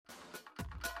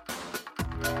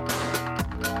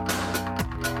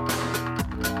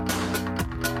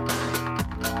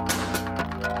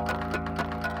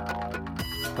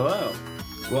Hello.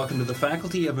 Welcome to the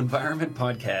Faculty of Environment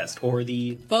podcast, or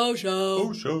the Faux Show.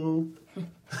 Faux Show.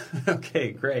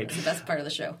 Okay, great. That's the best part of the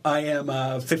show. I am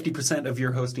 50% of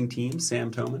your hosting team,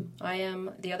 Sam Toman. I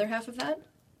am the other half of that.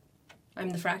 I'm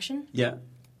the fraction. Yeah.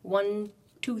 1/2.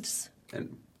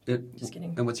 Just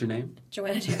kidding. And what's your name?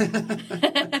 Joanna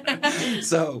too.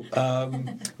 So,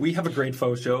 we have a great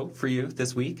faux show for you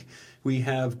this week. We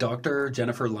have Dr.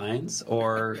 Jennifer Lynes,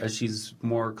 or as she's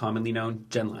more commonly known,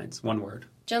 Jenn Lynes. One word.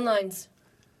 Jenn Lynes.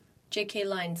 JK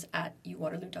Lynes at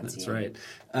uwaterloo.ca. That's right.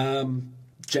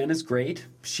 Jenn is great.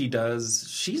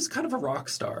 She's kind of a rock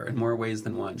star in more ways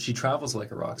than one. She travels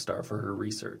like a rock star for her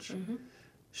research. Mm-hmm.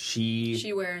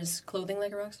 She wears clothing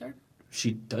like a rock star?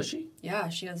 Does she? Yeah,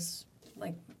 she has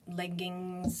like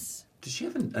leggings. Does she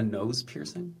have a nose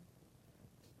piercing?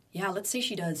 Yeah, let's say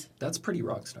she does. That's pretty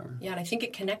rock star. Yeah, and I think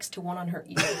it connects to one on her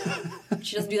ear.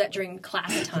 She doesn't do that during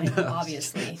class time, no,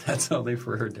 obviously. That's only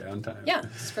for her downtime. Yeah,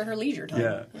 it's for her leisure time.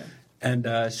 Yeah. And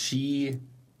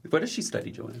what does she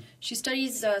study, Joanna? She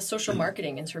studies social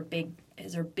marketing. It's her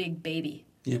big baby.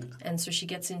 Yeah. And so she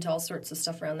gets into all sorts of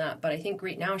stuff around that. But I think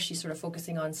right now she's sort of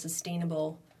focusing on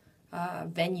sustainable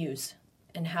venues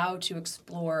and how to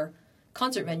explore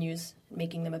concert venues,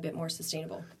 making them a bit more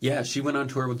sustainable. Yeah, she went on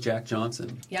tour with Jack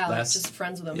Johnson. Yeah, just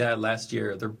friends with him. Yeah, last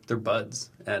year. They're buds.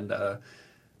 And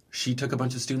she took a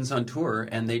bunch of students on tour,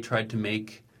 and they did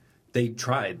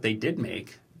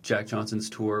make Jack Johnson's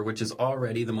tour, which is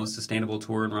already the most sustainable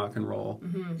tour in rock and roll,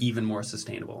 even more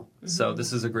sustainable. Mm-hmm. So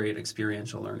this is a great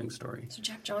experiential learning story. So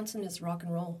Jack Johnson is rock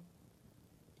and roll.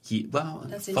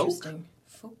 That's interesting.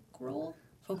 Folk roll?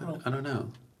 Folk roll. I don't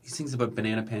know. He sings about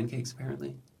banana pancakes,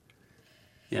 apparently.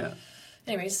 Yeah.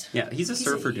 Anyways. Yeah, he's a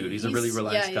surfer dude. He's a really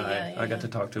relaxed guy. Yeah, I got to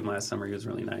talk to him last summer. He was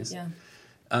really nice.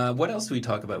 Yeah. What else do we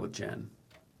talk about with Jenn?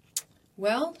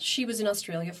 Well, she was in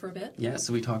Australia for a bit. Yeah,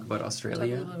 so we talk about Australia. Talk a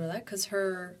little bit about that, because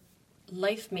her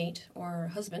life mate,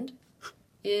 or husband,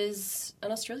 is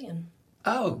an Australian.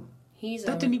 Oh.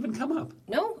 That didn't even come up.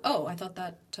 No? Oh, I thought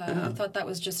that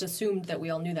was just assumed that we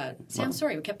all knew that. Sam,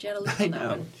 sorry, we kept you out of loop on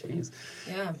that one. Jeez.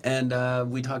 Yeah.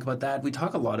 And we talk about that. We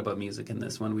talk a lot about music in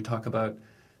this one. We talk about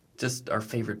just our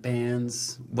favorite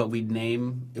bands, what we'd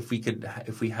name if we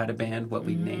had a band, what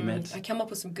we'd name it. I come up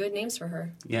with some good names for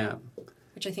her. Yeah.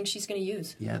 Which I think she's going to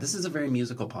use. Yeah, this is a very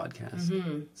musical podcast.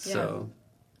 Mm-hmm. So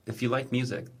if you like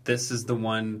music, this is the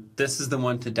one to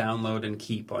download and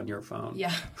keep on your phone.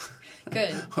 Yeah.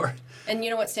 Good. And you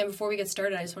know what, Sam, before we get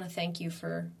started, I just want to thank you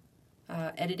for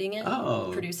editing it,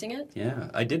 producing it.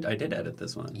 Yeah, I did edit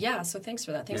this one. Yeah, so thanks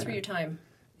for that. Thanks for your time.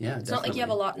 Yeah, It's not like you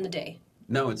have a lot in the day.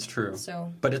 No, it's true.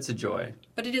 But it's a joy.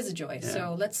 But it is a joy. Yeah.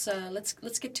 So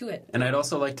let's get to it. And I'd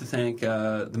also like to thank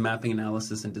the mapping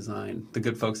analysis and design, the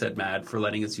good folks at MAD, for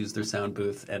letting us use their sound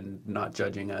booth and not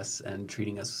judging us and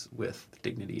treating us with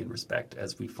dignity and respect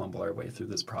as we fumble our way through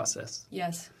this process.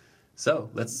 Yes. So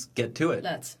let's get to it.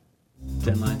 Let's.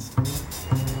 JennLynes.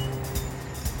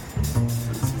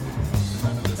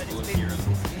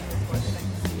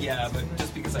 Yeah, but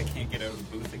just because I can't get out of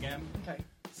the booth again. Okay.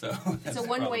 So it's a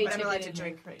one-way ticket. I'm allowed to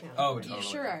drink right now. Oh, totally. You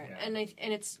sure are. Yeah. And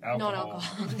it's alcohol. not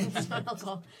alcohol. It's not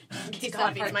alcohol. It's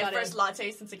coffee. My first latte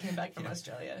since I came back from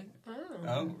Australia.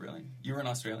 Oh, really? You were in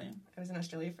Australia? I was in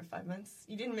Australia for 5 months.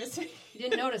 You didn't miss me. You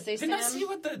didn't notice, Sam? Didn't I see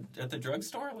you at the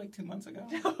drugstore like 2 months ago?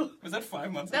 No. Was that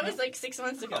 5 months ago? That was like 6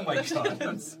 months ago. Oh my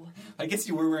God. I guess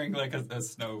you were wearing like a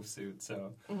snow suit,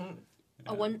 so. Mm-hmm.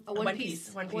 Yeah. A one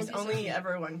piece. One piece. Only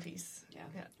ever one piece. Yeah.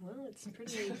 Well, it's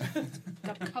pretty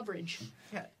got coverage.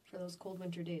 Yeah. For those cold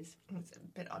winter days. It's a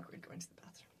bit awkward going to the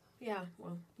bathroom. Yeah.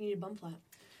 Well, you need a bum flap.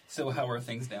 So how are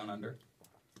things down under?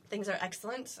 Things are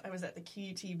excellent. I was at the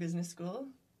QUT Business School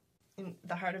in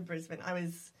the heart of Brisbane. I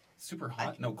was super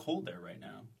hot. No, cold there right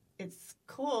now. It's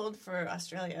cold for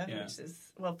Australia, yeah. Which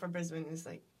is for Brisbane is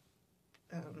like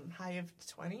high of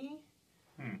 20.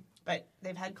 But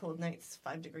they've had cold nights,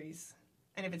 5 degrees.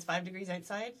 And if it's 5 degrees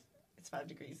outside, it's 5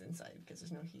 degrees inside because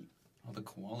there's no heat. Oh, the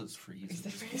koalas freeze. They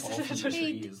freeze. Fall from the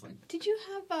trees, Did you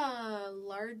have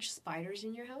large spiders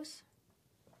in your house?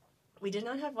 We did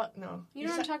not have what? No. You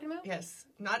know what I'm talking about? Yes,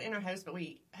 not in our house, but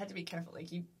we had to be careful.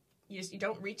 Like you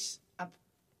don't reach up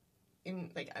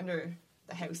in under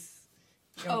the house.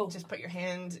 You don't just put your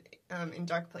hand in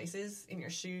dark places in your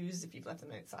shoes if you've left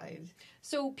them outside.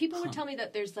 So people would tell me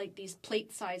that there's like these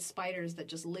plate-sized spiders that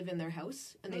just live in their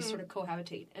house and they sort of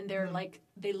cohabitate, and they're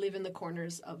they live in the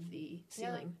corners of the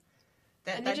ceiling.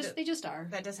 Yeah. They just are.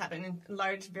 That does happen.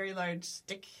 And very large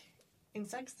stick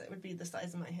insects that would be the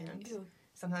size of my hand. Ew.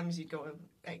 Sometimes you go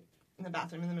in the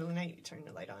bathroom in the middle of the night, you turn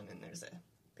the light on, and there's a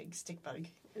big stick bug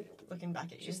looking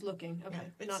back at you. Just looking. Okay.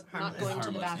 Yeah, not going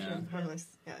to the bathroom. Yeah. Harmless.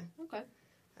 Yeah. Okay.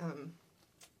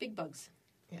 Big bugs.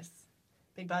 Yes.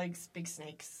 Big bugs, big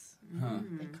snakes,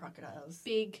 big crocodiles.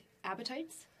 Big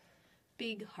appetites,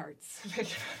 big hearts.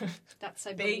 That's,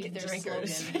 I big believe, their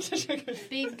drinkers.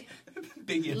 slogan.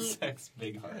 Big insects,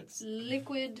 big hearts.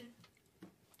 Liquid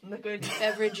Liquid.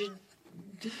 beverage,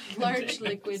 large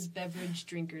liquid beverage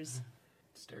drinkers.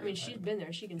 I mean, she's Stereotype. been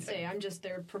there. She can say, I'm just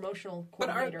their promotional But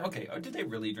coordinator. do they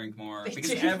really drink more? They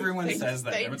Because do. everyone says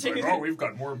that. They Everyone's do. like, oh, we've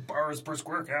got more bars per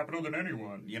square capita than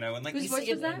anyone. You know, and like Whose we voice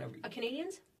see was it in that? every- A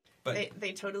Canadian's? But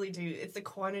They totally do. It's the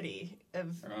quantity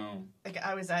of. oh, Like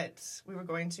we were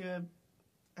going to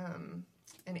an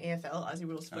AFL Aussie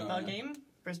Rules football game,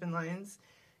 Brisbane Lions,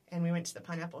 and we went to the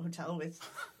Pineapple Hotel with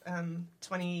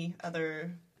 20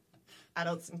 other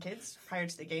adults and kids prior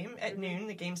to the game. At noon,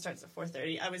 the game starts at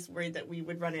 4:30. I was worried that we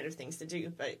would run out of things to do,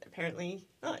 but apparently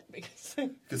not, because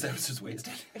that was just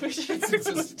wasted. it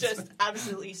was just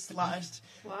absolutely sloshed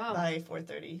Wow. by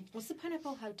 4:30. What's the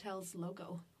Pineapple Hotel's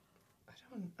logo?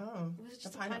 Oh, Was it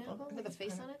just a pineapple with a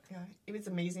face on it? Yeah, it was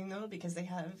amazing though, because they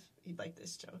have, you'd like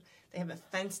this, Joe, they have a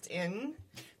fenced-in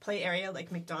play area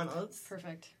like McDonald's,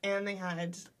 Perfect. and they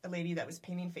had a lady that was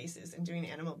painting faces and doing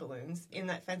animal balloons in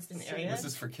that fenced-in area. Was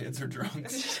this for kids or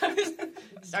drunks? Star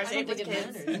I State don't with think it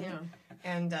kids, matters. Yeah.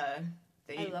 and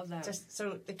they I love that. just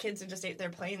so the kids are just out there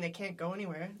playing. They can't go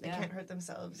anywhere. They Yeah. can't hurt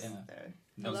themselves. Yeah. They're-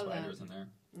 No love spiders that. in there.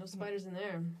 No spiders in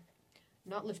there.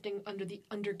 Not lifting under the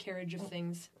undercarriage of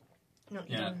things. No,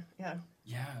 you Yeah. don't. Yeah.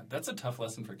 Yeah, that's a tough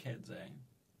lesson for kids, eh?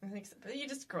 I think so. But you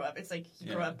just grow up. It's like you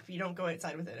Yeah. grow up. You don't go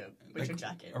outside with a winter Like,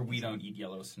 jacket. Or we don't eat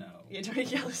yellow snow. You don't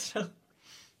eat yellow snow.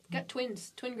 Got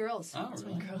twins, twin girls. Oh,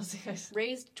 Twin really? girls, yes.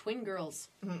 Raised twin girls.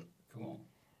 Cool.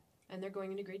 And they're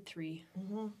going into grade 3.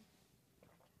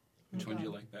 Which one do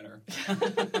you like better?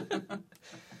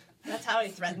 That's how I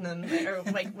threaten them. Or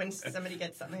like when somebody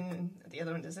gets something and the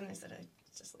other one doesn't, I said, I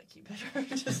just like you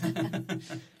better. Just,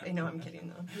 they know I'm kidding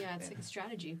though. Yeah, it's like a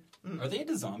strategy. Are they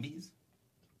into zombies?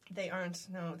 They aren't.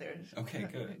 No, they're. Okay,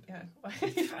 good. Yeah.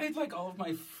 I have like all of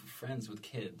my friends with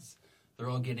kids. They're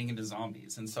all getting into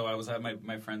zombies. And so I was at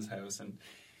my friend's house, and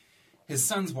his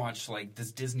sons watched like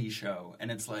this Disney show,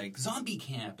 and it's like Zombie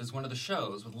Camp is one of the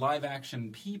shows with live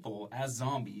action people as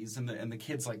zombies, and the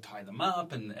kids like tie them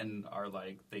up and are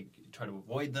like they try to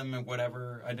avoid them or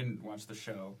whatever. I didn't watch the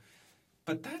show,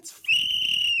 but that's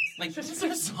like these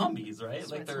are zombies, right?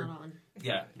 That's like why it's they're not on.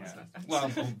 yeah.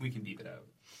 Well, we can beep it out,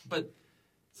 but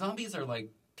zombies are like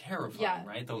terrifying, Yeah,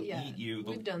 right? They'll yeah. eat you,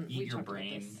 they'll We've eat your talked about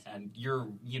brain, this. and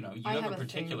you I have have a a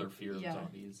particular thing. fear of Yeah.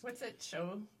 zombies. What's that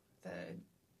show? The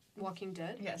Walking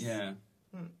Dead? yes. Yeah.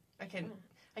 I can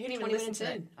even 20 listen minutes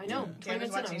to it. in. I know. Yeah. 20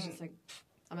 minutes in, I was watching- just like,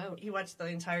 I'm out. He watched the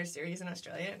entire series in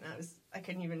Australia, and I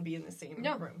couldn't even be in the same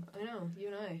No, room. I know. You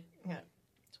and I. Yeah.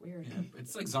 It's weird. Yeah,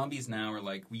 it's like zombies now are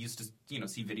like we used to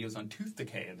see videos on tooth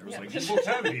decay, and there was Yeah. like evil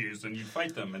cavities, and you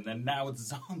fight them, and then now it's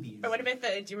zombies. Or what about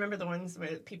do you remember the ones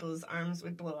where people's arms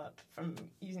would blow up from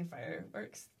using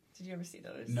fireworks? Did you ever see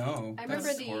those? No, I remember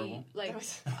that's horrible. like, That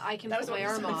was- I can that put was my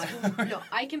what arm was on. No,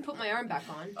 I can put my arm back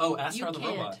on. Oh, You Astar the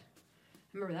can't. robot.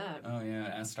 Remember that. Oh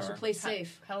yeah, So Astar. play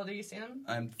safe. How old are you, Sam?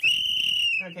 I'm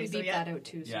Okay, We so beat yeah. that out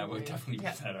too. So yeah, don't we'll worry. definitely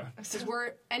Yeah. beat that out. Because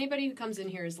anybody who comes in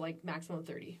here is like maximum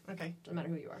 30. Okay. Doesn't matter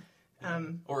who you are.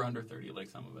 Or under 30, like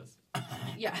some of us.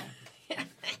 Yeah.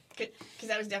 Because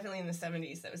that was definitely in the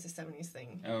 70s. That was a 70s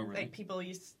thing. Oh really? Like people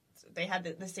they had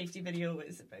the safety video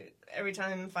was about every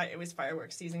time it was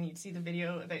fireworks season, you'd see the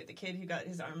video about the kid who got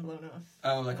his arm blown off.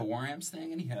 Oh, like a War Amps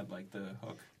thing, and he had like the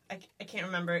hook. I can't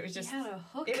remember. It was just He had a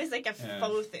hook. it was like a Yeah.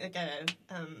 faux thing, like a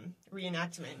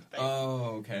reenactment. But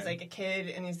Oh, okay. he's like a kid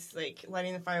and he's like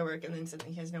lighting the firework, and then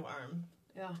suddenly he has no arm.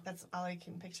 Yeah. That's all I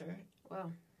can picture.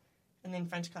 Wow. And then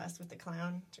French class with the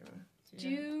clown. Do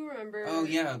you remember? Oh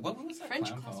yeah, what was that French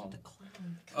clown class called? with the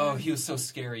clown. Oh, he was so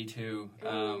scary too.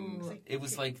 Ooh. It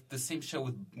was like the same show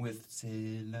with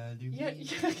C'est la nuit. Yeah.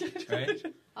 Right?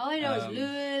 All I know is Um,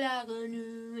 Le Lago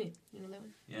Nuit. You know that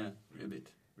one? Yeah, ribbit,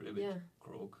 Yeah.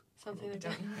 croak. Something like I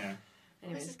that. don't know. Yeah. What's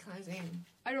Anyways, this clown's name?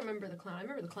 I don't remember the clown. I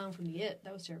remember the clown from the It.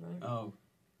 That was terrifying. Oh,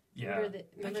 yeah. Remember That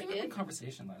remember came up in It?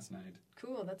 conversation last night.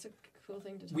 Cool. That's a cool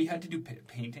thing to talk We had about. to do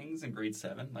paintings in grade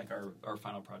 7. Like our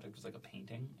final project was like a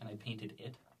painting, and I painted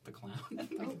it, the clown.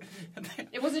 Oh. And they-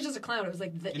 It wasn't just a clown. It was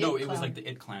like the no, It it was clown. like the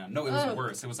it clown. No, it was Oh.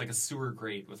 worse. It was like a sewer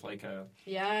grate with like a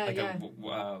Yeah, yeah.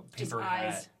 Just paper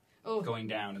eyes. hat Oh, going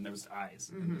down, and there was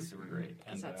eyes in the sewer grate.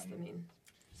 'cause And that's the main.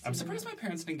 I'm surprised my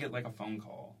parents didn't get like a phone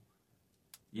call.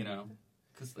 You know,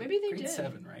 because Maybe they grade did.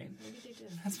 7, right? Maybe they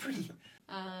did. That's pretty.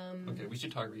 Um, Okay, we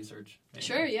should talk research. Maybe.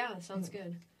 Sure, yeah, sounds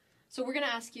good. So we're going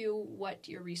to ask you what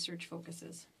your research focus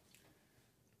is.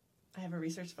 I have a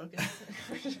research focus.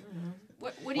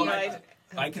 What do you...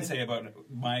 I can say about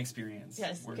my experience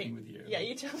working with you. Yeah,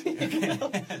 you tell me.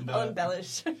 I'll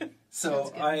embellish.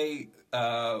 So I,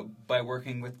 by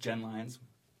working with Jenn Lynes,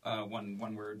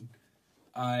 one word,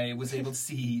 I was able to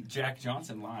see Jack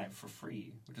Johnson live for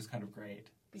free, which is kind of great.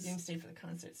 You didn't stay for the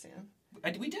concert, Sam.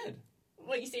 We did.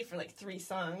 Well, you stayed for like 3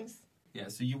 songs. Yeah,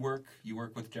 so you work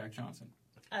with Jack Johnson.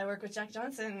 I work with Jack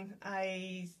Johnson.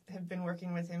 I have been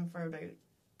working with him for about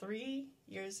 3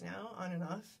 years now, on and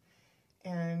off.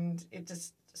 And it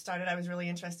just started, I was really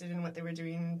interested in what they were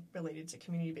doing related to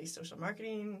community-based social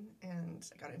marketing, and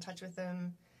I got in touch with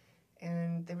them.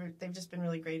 And they've just been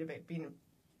really great about being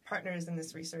partners in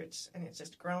this research, and it's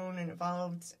just grown and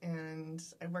evolved. And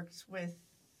I worked with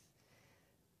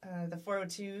the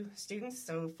 402 students.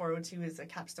 So 402 is a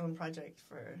capstone project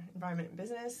for environment and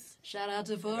business. Shout out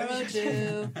to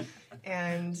 402.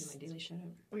 And my daily shout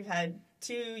out. We've had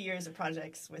 2 years of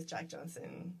projects with Jack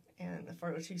Johnson and the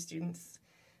 402 students.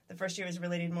 The first year was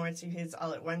related more to his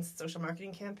All at Once social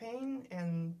marketing campaign,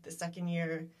 and the second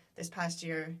year, this past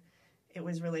year, it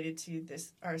was related to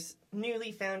our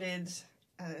newly founded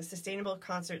Sustainable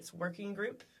Concerts Working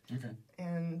Group. Okay.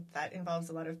 And that involves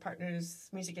a lot of partners,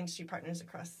 music industry partners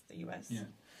across the U.S. Yeah.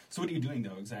 So what are you doing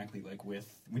though exactly? Like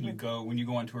when you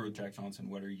go on tour with Jack Johnson,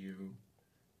 what are you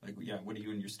what are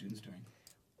you and your students doing?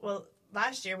 Well,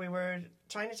 last year we were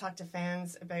trying to talk to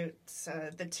fans about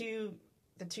the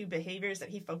two behaviors that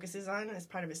he focuses on as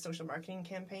part of his social marketing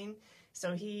campaign.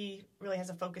 So he really has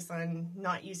a focus on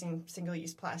not using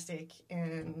single-use plastic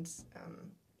and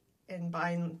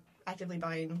actively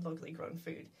buying locally grown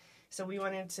food. So we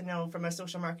wanted to know from a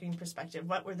social marketing perspective,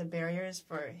 what were the barriers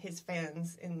for his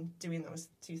fans in doing those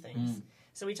 2 things?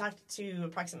 So we talked to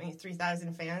approximately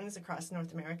 3,000 fans across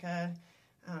North America.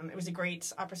 It was a great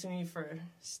opportunity for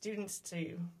students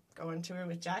to go on tour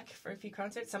with Jack for a few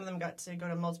concerts. Some of them got to go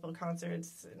to multiple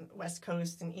concerts in West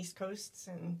Coast and East Coast,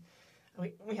 and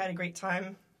we had a great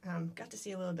time. Got to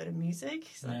see a little bit of music,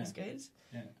 so that was good.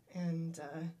 Yeah. And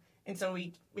so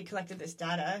we collected this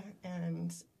data,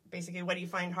 and basically, what do you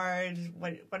find hard?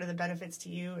 What are the benefits to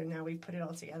you? And now we've put it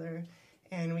all together,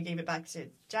 and we gave it back to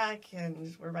Jack,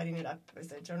 and we're writing it up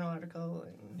as a journal article.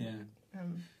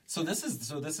 And, So this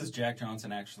is Jack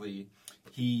Johnson. Actually,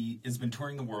 he has been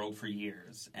touring the world for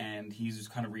years, and he's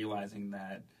just kind of realizing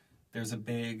that there's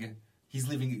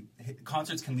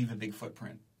concerts can leave a big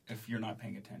footprint if you're not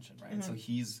paying attention, right? Mm-hmm. So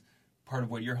he's part of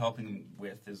what you're helping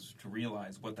with is to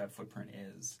realize what that footprint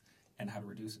is and how to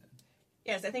reduce it.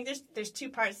 Yes, I think there's 2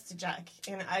 parts to Jack,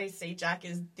 and I say Jack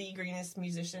is the greenest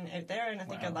musician out there, and I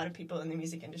think a lot of people in the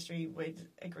music industry would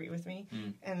agree with me.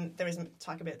 And there was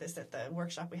talk about this at the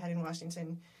workshop we had in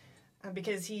Washington,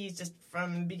 because he's just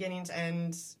from beginning to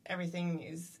end, everything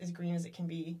is as green as it can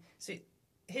be. So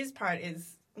his part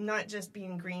is not just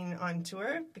being green on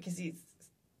tour, because he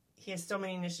has so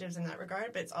many initiatives in that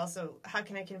regard, but it's also how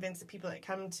can I convince the people that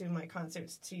come to my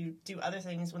concerts to do other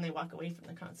things when they walk away from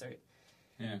the concert.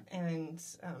 Yeah. And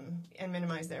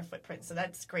minimize their footprint. So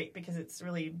that's great because it's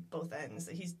really both ends.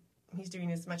 He's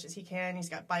doing as much as he can. He's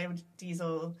got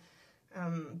biodiesel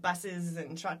buses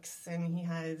and trucks, and he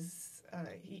has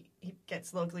he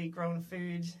gets locally grown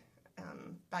food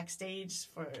backstage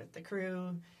for the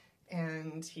crew,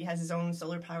 and he has his own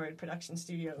solar powered production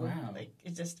studio. Wow. Like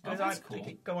it just goes on. Cool. I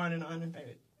could go on and on about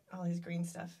all his green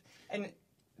stuff. And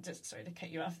just sorry to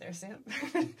cut you off there, Sam.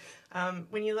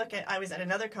 When you look at, I was at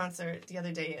another concert the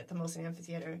other day at the Molson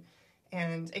Amphitheater,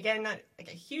 and again, not like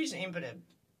a huge name, but a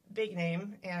big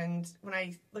name. And when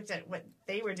I looked at what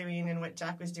they were doing and what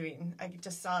Jack was doing, I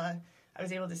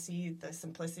was able to see the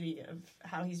simplicity of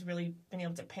how he's really been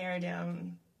able to pare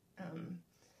down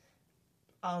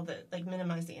all the, like,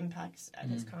 minimize the impacts at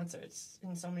his concerts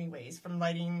in so many ways, from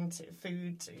lighting to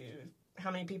food to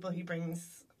how many people he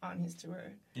brings on his tour.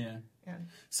 Yeah.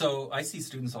 So I see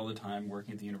students all the time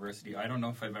working at the university. I don't know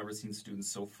if I've ever seen students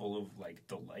so full of like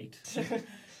delight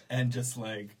and just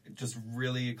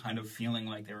really kind of feeling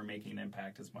like they were making an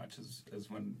impact as much as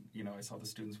when, I saw the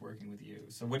students working with you.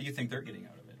 So what do you think they're getting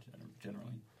out of it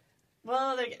generally?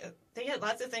 Well, they get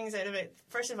lots of things out of it.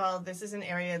 First of all, this is an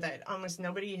area that almost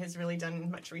nobody has really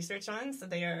done much research on, so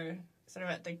they are sort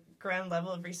of at the ground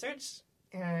level of research,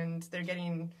 and they're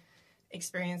getting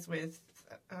experience with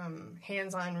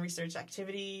hands-on research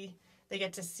activity. They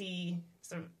get to see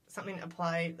sort of something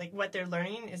applied, like what they're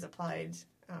learning is applied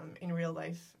in real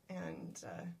life, and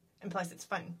and plus it's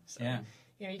fun. So, Yeah.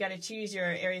 you know, you got to choose your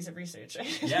areas of research,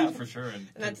 right? Yeah, for sure. And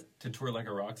that's, to tour like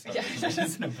a rock star Yeah.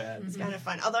 isn't bad. it's kind of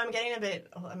fun. Although I'm getting a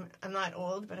bit, I'm not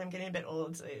old, but I'm getting a bit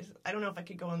old. So I don't know if I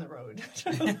could go on the road.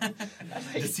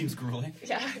 This seems grueling.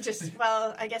 Yeah,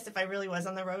 well, I guess if I really was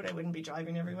on the road, I wouldn't be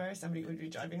driving everywhere. Somebody would be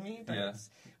driving me. But Yeah.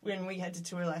 when we had to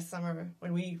tour last summer,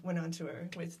 when we went on tour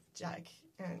with Jack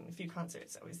and a few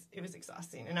concerts, it was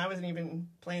exhausting. And I wasn't even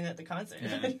playing at the concert.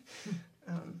 Yeah.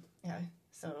 Yeah,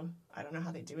 so I don't know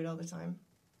how they do it all the time.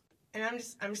 And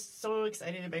I'm so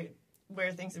excited about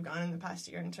where things have gone in the past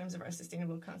year in terms of our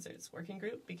Sustainable Concerts Working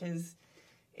Group, because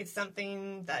it's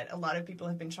something that a lot of people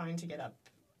have been trying to get up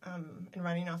and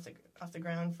running off the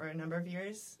ground for a number of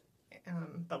years.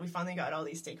 But we finally got all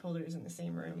these stakeholders in the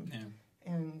same room.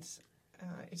 Yeah. And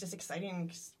it's just exciting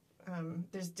 'cause,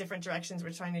 there's different directions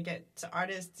we're trying to get to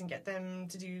artists and get them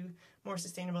to do more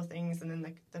sustainable things, and then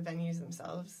the venues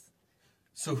themselves.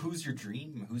 So who's your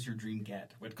dream? Who's your dream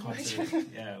get? What concert?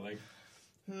 Yeah, like...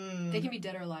 They can be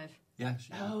dead or alive. Yeah.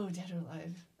 Oh, dead or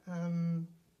alive. I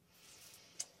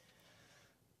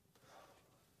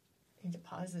need to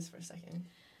pause this for a second.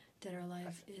 Dead or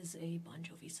Alive is a Bon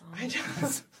Jovi song. I know.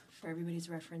 For everybody's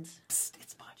reference. Psst,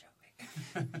 it's Bon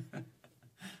Jovi.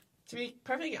 To be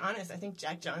perfectly honest, I think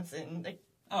Jack Johnson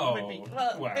Oh, would be...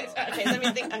 Well, wow. okay, let me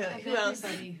think. Who else?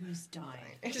 Everybody who's died.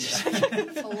 Okay,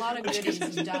 A lot of goodies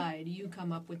has died. You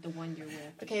come up with the one you're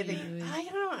with. I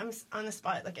don't know. I'm on the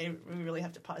spot. We really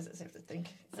have to pause this. I have to think.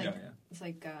 It's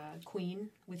like Queen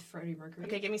with Freddie Mercury.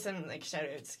 Okay, give me some shout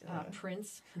outs.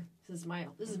 Prince. This is my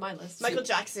list. Michael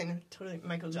Jackson. Totally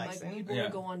Michael Jackson. You want to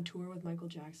go on tour with Michael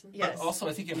Jackson? Yes. But also,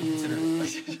 I think you have to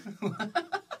consider...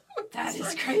 That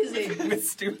is crazy. With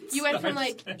students. You went from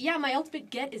my ultimate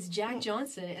get is Jack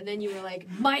Johnson, and then you were like,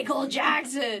 Michael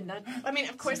Jackson! I mean,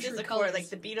 of course, there's the colors. core, like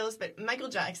the Beatles, but Michael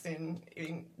Jackson,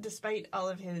 despite all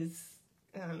of his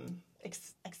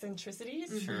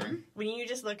eccentricities, Sure. when you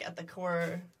just look at the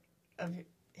core of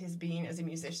his being as a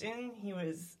musician, he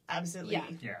was absolutely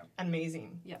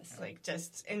amazing. Yes.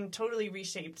 And totally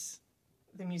reshaped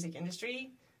the music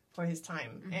industry for his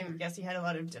time. Mm-hmm. And yes, he had a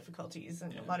lot of difficulties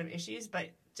and a lot of issues,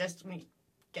 but just when you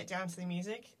get down to the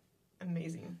music,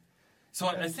 amazing. So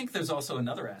I think there's also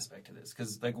another aspect to this,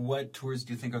 because what tours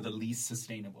do you think are the least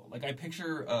sustainable? I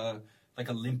picture a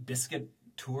Limp Bizkit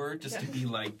tour just to be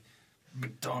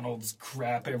McDonald's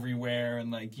crap everywhere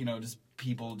and just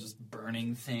people just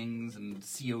burning things and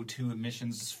CO2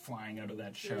 emissions just flying out of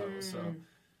that show. So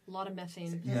a lot of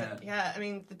methane. Yeah. I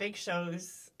mean, the big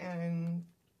shows, and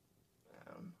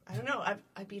I don't know.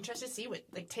 I'd be interested to see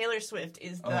what Taylor Swift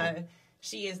is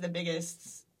she is the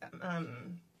biggest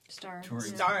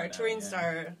touring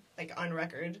star on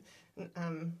record.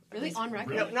 Really, on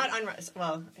record? No, not on record.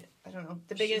 Well, I don't know.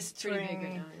 The biggest touring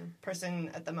right now,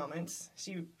 person at the moment.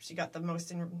 She got the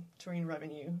most in touring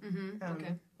revenue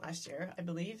last year, I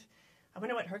believe. I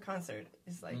wonder what her concert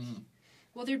is like.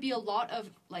 Well, there'd be a lot of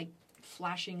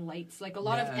flashing lights, a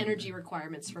lot of energy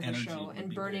requirements for her show,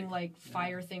 and burning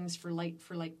fire things for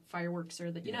fireworks,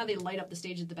 or that how they light up the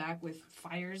stage at the back with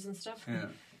fires and stuff. Yeah.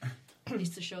 At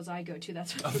least the shows I go to,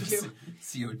 that's what they do.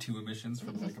 CO2 emissions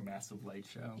from a massive light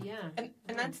show. Yeah,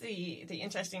 and that's the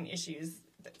interesting issues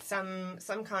that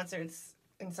some concerts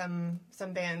and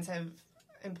some bands have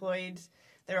employed.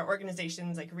 There are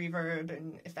organizations like Reverb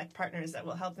and Effect Partners that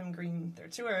will help them green their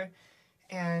tour,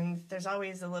 and there's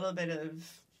always a little bit of,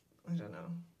 I don't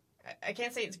know, I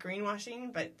can't say it's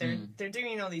greenwashing, but they're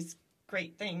doing all these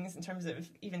great things in terms of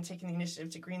even taking the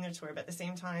initiative to green their tour, but at the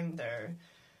same time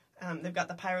they've got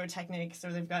the pyrotechnics,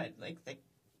 or they've got the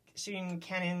shooting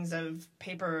cannons of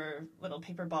little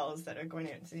paper balls that are going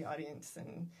out into the audience,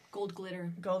 and gold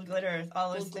glitter,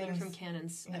 all those things from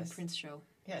cannons at a Prince show.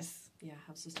 Yes. Yeah,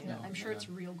 how sustainable. I'm sure it's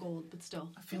real gold, but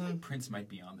still. I feel like Prince might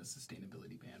be on the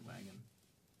sustainability bandwagon.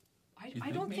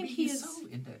 I don't think he is so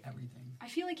into everything. I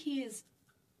feel like he is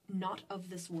not of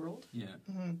this world. Yeah.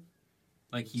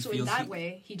 Mm-hmm. He so feels in that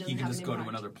way, he doesn't have can just an go impact.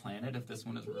 to another planet if this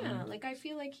one is ruined. Yeah, I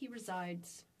feel like he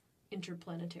resides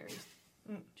interplanetary,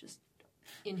 just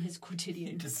in his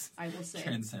quotidian. I will say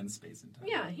transcends space and time.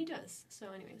 Yeah, he does.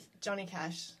 So, anyways, Johnny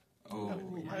Cash. Oh,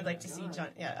 I would like to see John.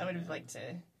 Yeah, I would have liked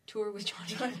to tour with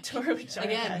Johnny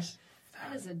Again, Cash.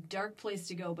 That is a dark place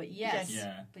to go, but yes.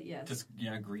 Yeah. But yes. Just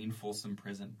green Folsom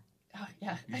Prison. Oh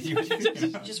yeah.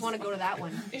 Just want to go to that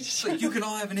one. It's you can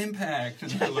all have an impact.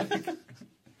 And they're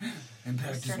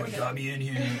impact is what got me in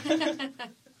here.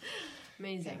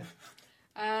 Amazing.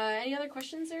 Any other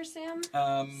questions there, Sam?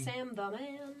 Sam the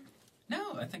man.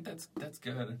 No, I think that's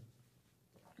good.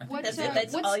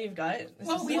 That's all you've got?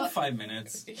 Well, we have 5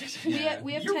 minutes. We have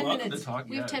You're 10 welcome minutes. to talk.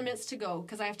 We have 10 minutes to go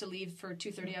because I have to leave for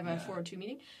 2:30. I have a 4:02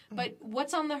 meeting. But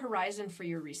what's on the horizon for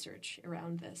your research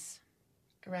around this?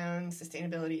 Around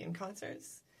sustainability in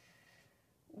concerts.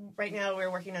 Right now,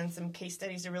 we're working on some case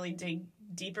studies to really dig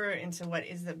deeper into what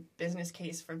is the business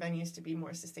case for venues to be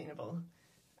more sustainable.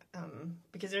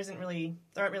 Because there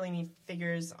aren't really any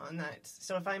figures on that.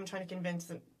 So if I'm trying to convince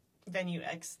venue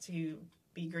X to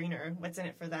be greener, what's in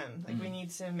it for them? Like we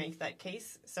need to make that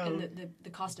case. So and the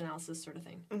cost analysis sort of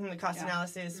thing. The cost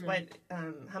analysis. What?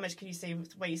 How much could you save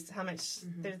with waste? How much?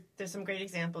 There's some great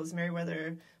examples.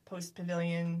 Meriwether Post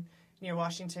Pavilion near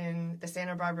Washington, the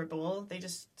Santa Barbara Bowl. They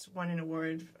just won an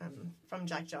award from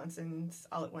Jack Johnson's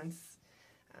All at Once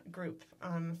group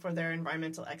for their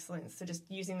environmental excellence. So just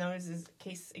using those as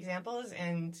case examples,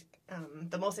 and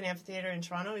the Molson Amphitheater in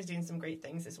Toronto is doing some great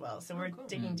things as well. So we're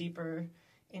digging deeper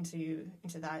into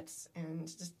that and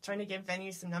just trying to give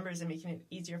venues some numbers and making it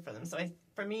easier for them. So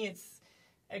for me, it's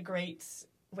a great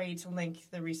way to link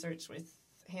the research with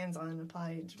hands-on,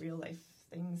 applied, real-life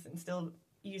things and still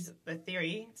use the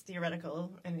theory. It's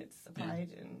theoretical and it's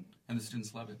applied. And the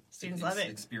students love it. Students love it.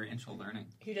 Experiential learning.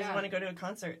 Who doesn't want to go to a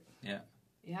concert?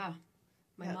 Yeah.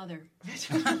 My mother.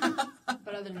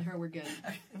 But other than her, we're good.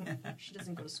 She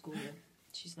doesn't go to school here.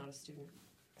 She's not a student.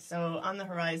 So on the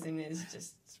horizon is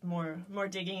just more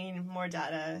digging, more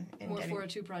data. And more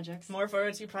 402 projects. More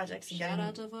 402 projects. And Shout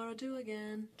out to 402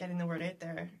 again. Getting the word out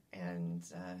there. And,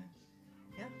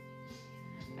 All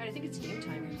right, I think it's game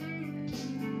time.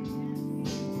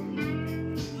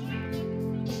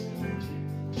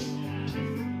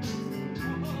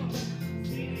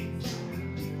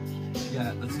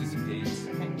 Yeah, let's do some games.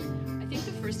 Okay. I think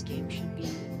the first game should be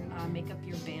make up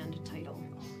your band title.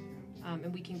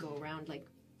 And we can go around, like,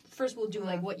 first we'll do,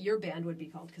 like, what your band would be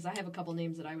called, because I have a couple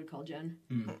names that I would call Jen.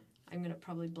 I'm going to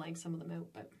probably blank some of them out,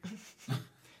 but...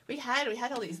 We had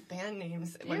all these band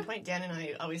names. At one point, Dan and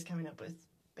I always coming up with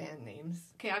band names.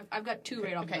 Okay, I've got two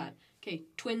right off the bat. Okay,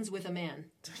 Twins with a Man.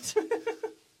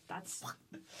 That's...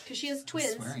 Because she has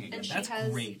twins, and she That's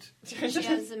has... great. She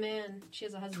has a man. She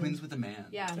has a husband. Twins with a Man.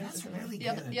 Yeah. That's really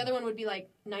good. The other one would be, like,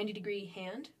 90 Degree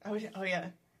Hand. Oh yeah.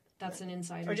 That's an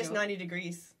insider Or just joke. 90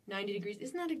 Degrees. 90 Degrees.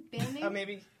 Isn't that a band name? Oh,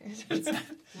 maybe.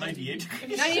 98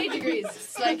 degrees. 98 degrees.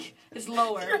 It's like, it's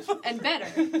lower and better.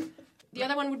 The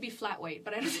other one would be Flat White,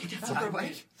 but I don't think that's Flat a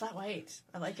White. Flat white.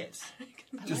 I like it.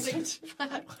 Just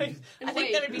Flat white. And I think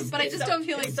white. that would be But I just don't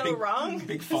feel like it's so big, wrong.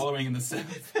 Big following in the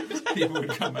South. People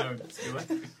would come out and be like,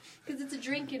 because it's a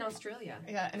drink in Australia.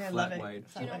 Yeah, and I Flat love it.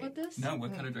 white. Do you know about this? no,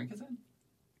 what kind of drink is it?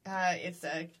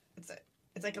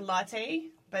 It's like a latte,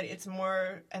 but it's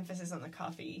more emphasis on the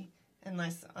coffee and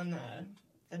less on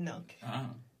the milk. Oh.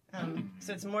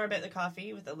 So it's more about the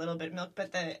coffee with a little bit of milk.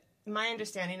 But my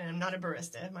understanding, and I'm not a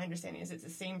barista, my understanding is it's the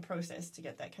same process to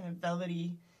get that kind of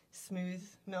velvety, smooth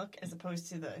milk as opposed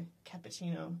to the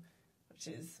cappuccino, which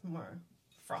is more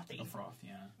frothy. A froth,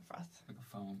 yeah. Froth. Like a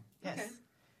foam. Yes.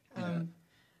 Okay.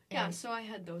 Yeah, and- so I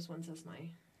had those ones as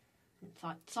my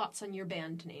thoughts on your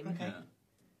band name. Okay. Yeah.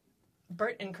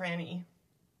 Burt and Cranny.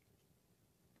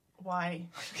 Why?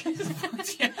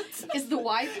 Is the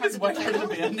Y part Is of what the part of title?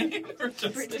 the band name? Or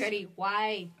just Brit Creddy.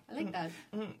 Why? I like that.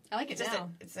 I like it Just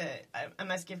now. I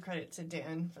must give credit to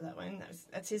Dan for that one.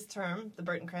 That's his term, the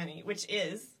Burt and Cranny, which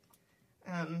is,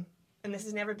 and this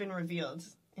has never been revealed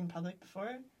in public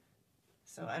before.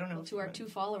 So I don't know. To our 2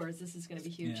 followers, this is going to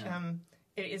be huge. Yeah.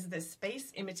 It is the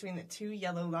space in between the 2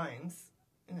 yellow lines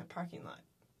in the parking lot.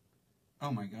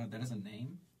 Oh my god, that is a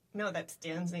name? No, that's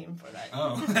Dan's name for that.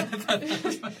 Oh.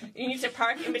 You need to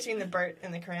park in between the Burt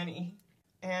and the Cranny.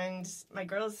 And my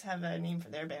girls have a name for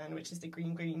their band, which is the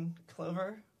Green Green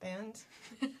Clover Band.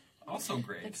 Also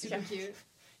great. That's super cute.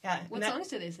 Yeah. What songs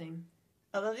do they sing?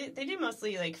 Although they do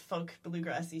mostly like folk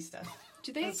bluegrassy stuff.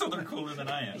 Do they? So they're cooler than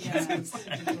I am. Yeah, that's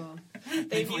super cool.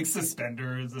 They have like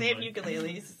suspenders. And They have like,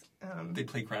 ukuleles. they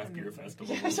play craft beer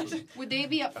festivals. Would they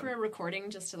be up for a recording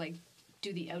just to like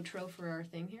do the outro for our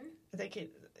thing here? They could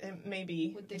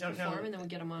maybe. Would they I don't perform know. and then we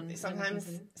get them on?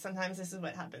 Sometimes this is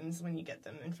what happens when you get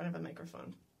them in front of a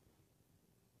microphone.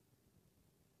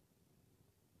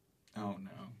 Oh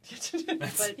no.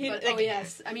 But oh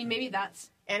yes, I mean maybe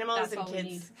that's animals and all we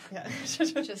kids. Yeah.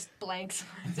 just blanks.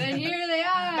 And here they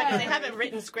are. But if they haven't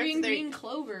written scripts, Green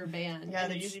Clover Band. Yeah,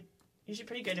 they're usually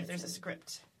pretty good if there's a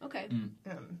script. Okay.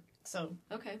 So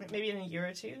okay, maybe in a year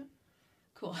or 2.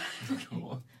 cool.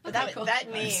 Cool. But Okay, cool.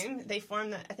 that name, they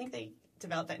formed that. I think they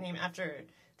developed that name after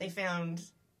they found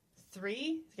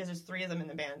 3, because there's 3 of them in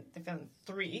the band. They found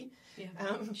 3. Yeah.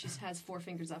 She has 4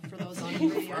 fingers up for those on the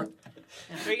radio.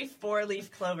 3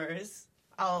 4-leaf clovers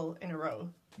all in a row.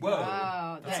 Whoa.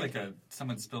 Wow, That's that- like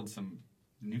someone spilled some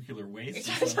nuclear waste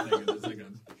or something. It's like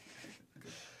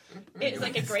It's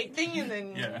like a great thing, and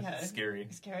then scary.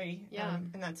 Scary. Yeah.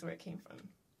 And that's where it came from.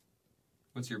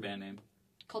 What's your band name?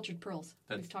 Cultured Pearls.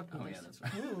 We've talked about this. Yeah, that's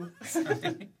right. Ooh.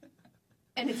 Sorry.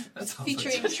 And it's That's also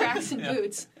featuring true. tracks and Yeah.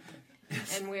 boots.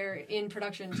 And we're in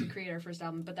production to create our first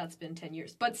album, but that's been 10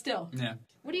 years. But still. Yeah.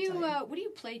 What do you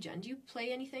play, Jen? Do you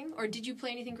play anything? Or did you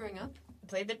play anything growing up? I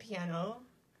played the piano,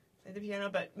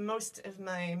 but most of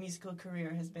my musical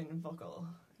career has been vocal,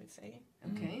 I would say.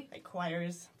 Okay. Like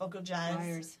choirs, vocal jazz.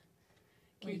 Choirs.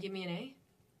 Can you give me an A?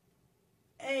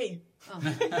 A. Oh.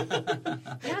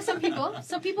 Yeah, some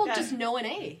people Yeah. just know an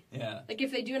A. Yeah. Like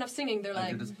if they do enough singing, they're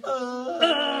like,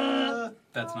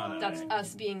 That's not that's an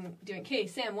us being doing. Okay,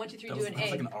 Sam, 1, 2, 3, do an That's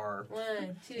A. like an R.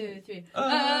 1, 2, 3.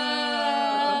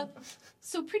 Ah.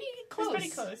 So pretty close. Pretty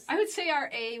close. I would say our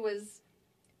A was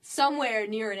somewhere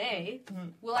near an A. Mm-hmm.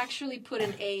 We'll actually put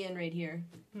an A in right here.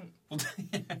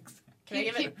 Can I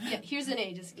give it? Yeah, here's an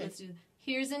A. Just let's do.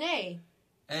 Here's an A.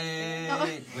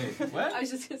 Hey, wait, what? I was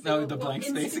just gonna say, No, the blank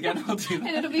space again. I'll do that.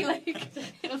 And it'll be like,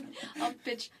 I'll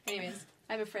pitch. Anyways,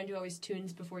 I have a friend who always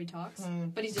tunes before he talks,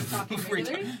 but he's just talking Before he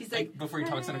regularly. ta- He's like, before he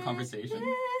talks in a conversation?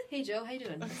 Hey Joe, how you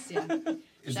doing? Yeah.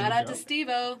 Is Shout it a out to joke?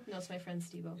 Steve-O. No, it's my friend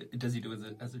Steve-O. Does he do it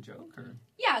as a joke or?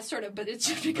 Yeah, sort of, but it's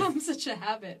just become such a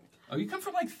habit. Oh, you come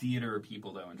from like theater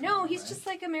people though. No, he's just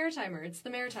like a Maritimer. It's the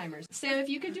Maritimers. Sam, if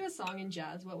you could do a song in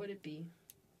jazz, what would it be?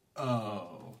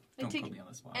 Oh, Like don't take put me on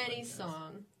the spot. any like this.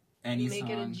 song. Any Make song.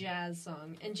 it a jazz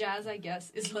song. And jazz, I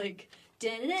guess, is like a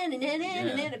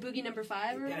boogie number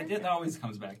 5 or Yeah, whatever. that always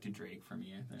comes back to Drake for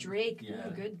me. I think. Drake. Yeah. Oh,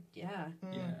 good. Yeah.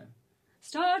 Yeah.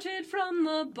 Started from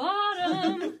the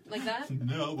bottom. Like that?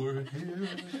 Now we're here.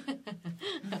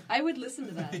 I would listen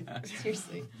to that. Yeah.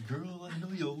 Seriously. Girl, I know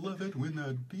you'll love it when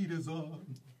that beat is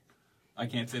on. I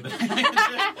can't say that.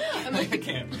 I'm like, I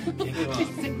can't go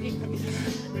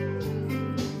on.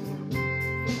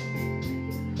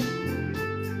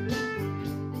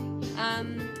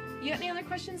 You got any other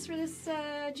questions for this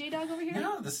J-Dog over here?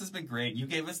 No, this has been great. You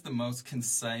gave us the most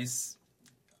concise,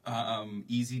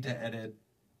 easy to edit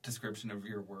description of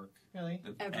your work. Really?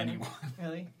 Of Ever. anyone.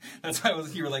 Really? That's why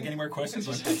you were like, any more questions?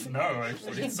 Like, no,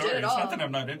 actually. Did Sorry, it it's all. not that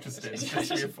I'm not interested. It's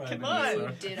just we have 5 Come minutes. on.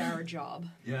 We did our job.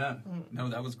 Yeah. No,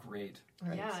 that was great.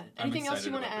 Right. Yeah. I'm Anything else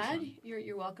you excited want to about add? this one.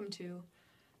 You're welcome to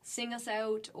sing us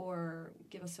out or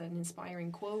give us an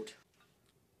inspiring quote.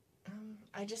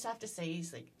 I just have to say,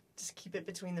 he's like, just keep it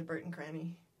between the burt and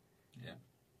cranny. Yeah.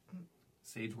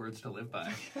 Sage words to live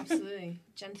by. Absolutely.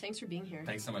 Jen, thanks for being here.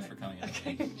 Thanks so much for coming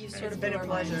in. You sort It's of been blew a our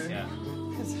pleasure. minds.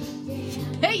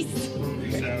 Yeah. Peace!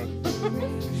 Peace out.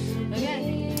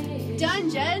 Okay. Done,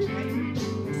 Jen.